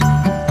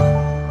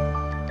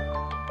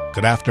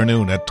Good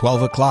afternoon. At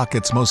 12 o'clock,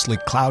 it's mostly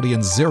cloudy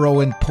and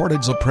 0 in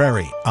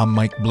Portage-la-Prairie. I'm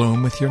Mike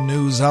Bloom with your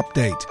news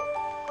update.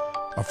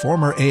 A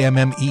former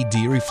AMM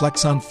ED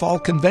reflects on fall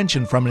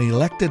convention from an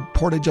elected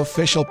Portage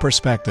official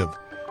perspective.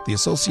 The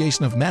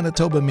Association of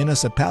Manitoba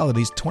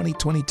Municipalities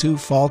 2022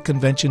 Fall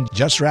Convention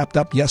just wrapped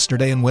up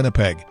yesterday in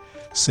Winnipeg.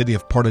 City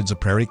of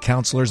Portage-la-Prairie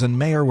councillors and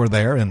mayor were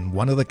there, and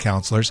one of the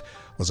councillors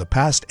was a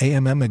past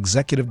AMM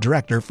executive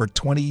director for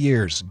 20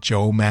 years,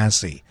 Joe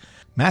Massey.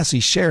 Massey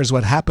shares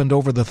what happened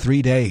over the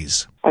 3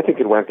 days. I think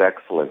it went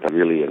excellent. I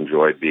really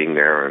enjoyed being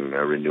there and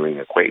renewing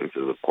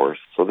acquaintances, of course.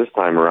 So this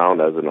time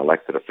around, as an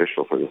elected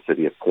official for the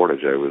city of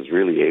Portage, I was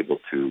really able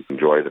to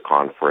enjoy the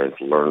conference,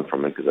 learn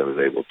from it, because I was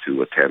able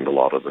to attend a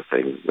lot of the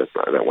things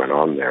that went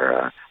on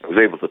there. I was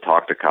able to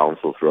talk to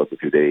council throughout the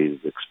 2 days,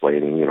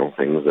 explaining,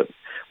 things that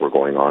were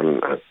going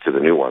on to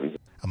the new ones.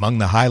 Among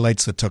the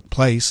highlights that took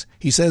place,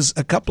 he says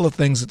a couple of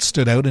things that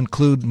stood out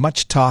include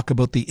much talk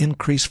about the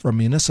increase for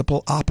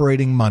municipal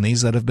operating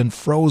monies that have been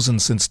frozen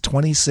since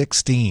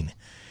 2016.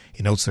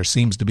 He notes there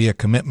seems to be a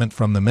commitment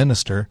from the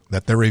minister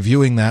that they're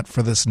reviewing that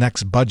for this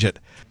next budget.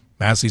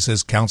 Massey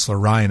says Councillor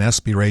Ryan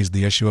Espy raised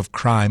the issue of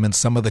crime and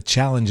some of the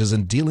challenges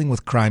in dealing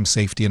with crime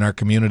safety in our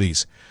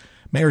communities.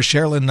 Mayor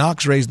Sherilyn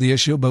Knox raised the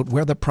issue about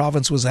where the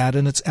province was at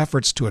in its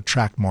efforts to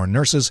attract more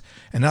nurses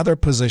and other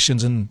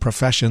positions and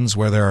professions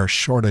where there are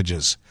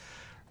shortages.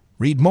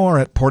 Read more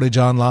at Portage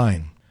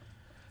Online.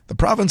 The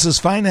province's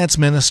finance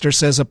minister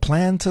says a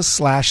plan to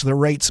slash the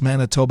rates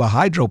Manitoba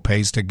Hydro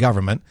pays to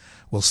government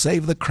will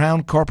save the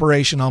Crown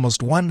Corporation almost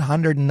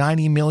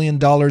 $190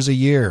 million a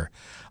year.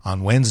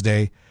 On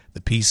Wednesday, the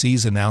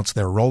PCs announced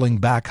they're rolling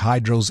back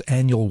Hydro's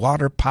annual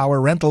water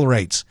power rental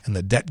rates and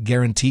the debt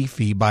guarantee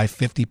fee by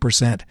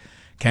 50%.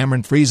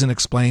 Cameron Friesen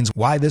explains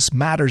why this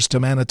matters to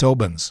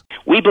Manitobans.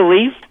 We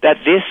believe that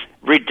this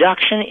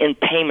reduction in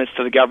payments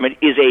to the government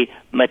is a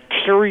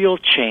material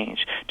change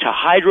to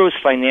Hydro's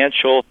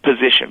financial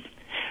position.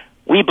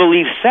 We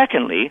believe,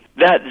 secondly,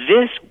 that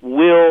this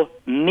will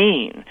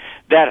mean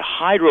that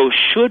Hydro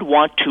should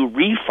want to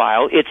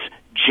refile its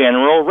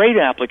general rate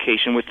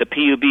application with the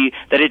PUB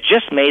that it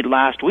just made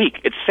last week.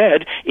 It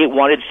said it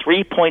wanted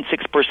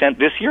 3.6%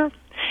 this year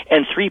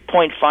and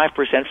 3.5%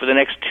 for the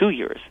next 2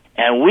 years.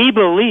 And we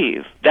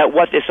believe that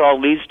what this all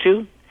leads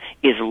to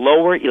is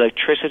lower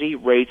electricity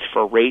rates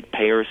for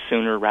ratepayers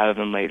sooner rather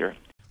than later.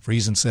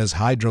 Friesen says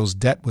Hydro's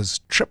debt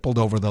was tripled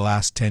over the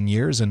last 10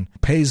 years and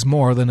pays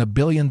more than $1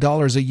 billion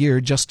a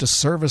year just to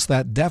service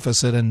that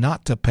deficit and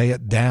not to pay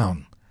it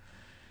down.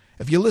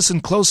 If you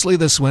listen closely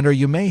this winter,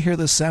 you may hear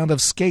the sound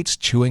of skates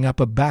chewing up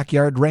a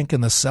backyard rink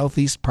in the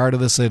southeast part of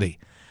the city.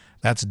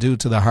 That's due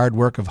to the hard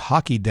work of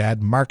hockey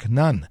dad Mark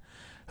Nunn,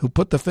 who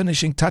put the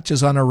finishing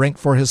touches on a rink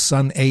for his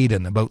son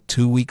Aidan about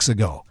 2 weeks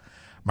ago.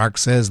 Mark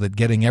says that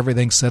getting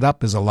everything set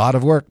up is a lot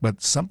of work,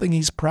 but something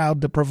he's proud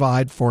to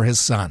provide for his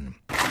son.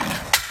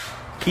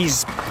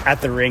 He's at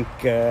the rink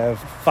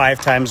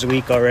 5 times a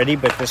week already,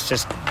 but this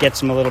just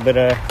gets him a little bit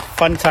of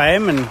fun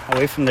time and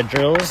away from the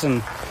drills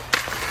and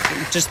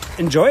just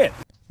enjoy it.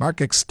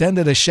 Mark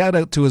extended a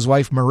shout-out to his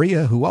wife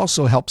Maria, who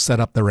also helped set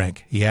up the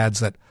rink. He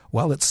adds that,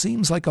 while it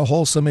seems like a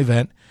wholesome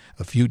event,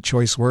 a few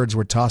choice words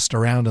were tossed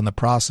around in the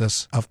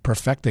process of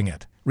perfecting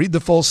it. Read the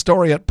full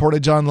story at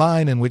Portage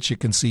Online, in which you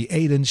can see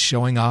Aidan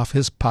showing off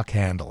his puck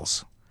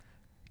handles.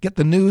 Get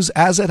the news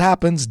as it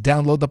happens.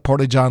 Download the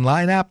Portage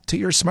Online app to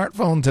your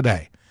smartphone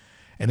today.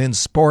 And in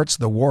sports,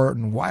 the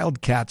Warren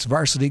Wildcats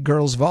varsity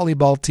girls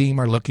volleyball team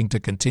are looking to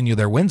continue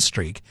their win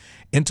streak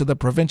into the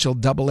provincial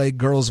AA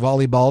girls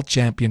volleyball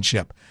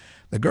championship.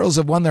 The girls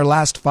have won their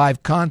last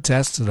 5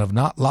 contests and have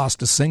not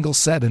lost a single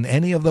set in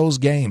any of those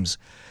games.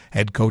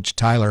 Head coach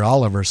Tyler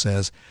Oliver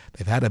says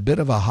they've had a bit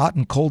of a hot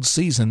and cold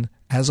season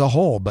as a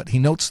whole, but he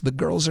notes the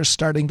girls are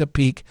starting to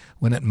peak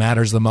when it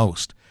matters the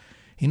most.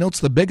 He notes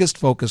the biggest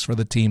focus for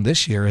the team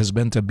this year has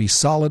been to be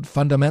solid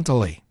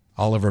fundamentally.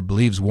 Oliver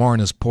believes Warren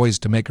is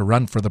poised to make a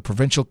run for the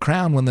provincial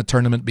crown when the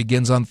tournament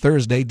begins on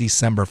Thursday,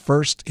 December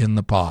 1st in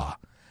the Pas.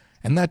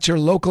 And that's your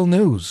local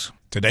news.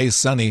 Today's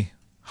sunny,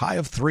 high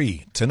of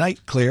 3.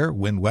 Tonight clear,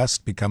 wind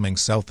west becoming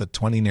south at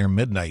 20 near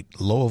midnight,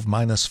 low of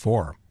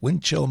 -4.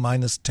 Wind chill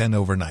 -10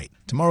 overnight.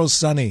 Tomorrow's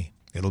sunny.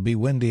 It'll be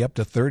windy up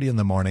to 30 in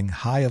the morning,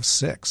 high of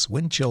 6.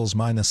 Wind chills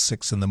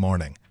 -6 in the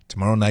morning.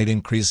 Tomorrow night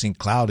increasing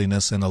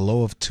cloudiness and a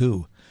low of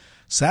 2.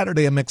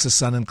 Saturday a mix of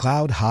sun and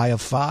cloud, high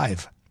of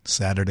 5.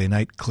 Saturday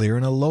night clear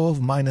and a low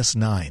of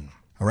 -9.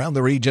 Around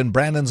the region,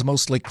 Brandon's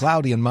mostly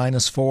cloudy and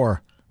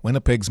 -4.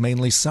 Winnipeg's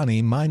mainly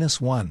sunny,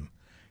 -1.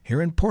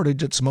 Here in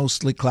Portage, it's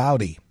mostly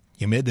cloudy.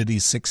 Humidity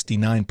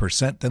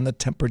 69% and the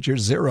temperature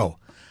 0.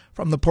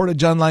 From the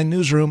Portage Online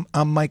Newsroom,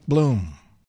 I'm Mike Bloom.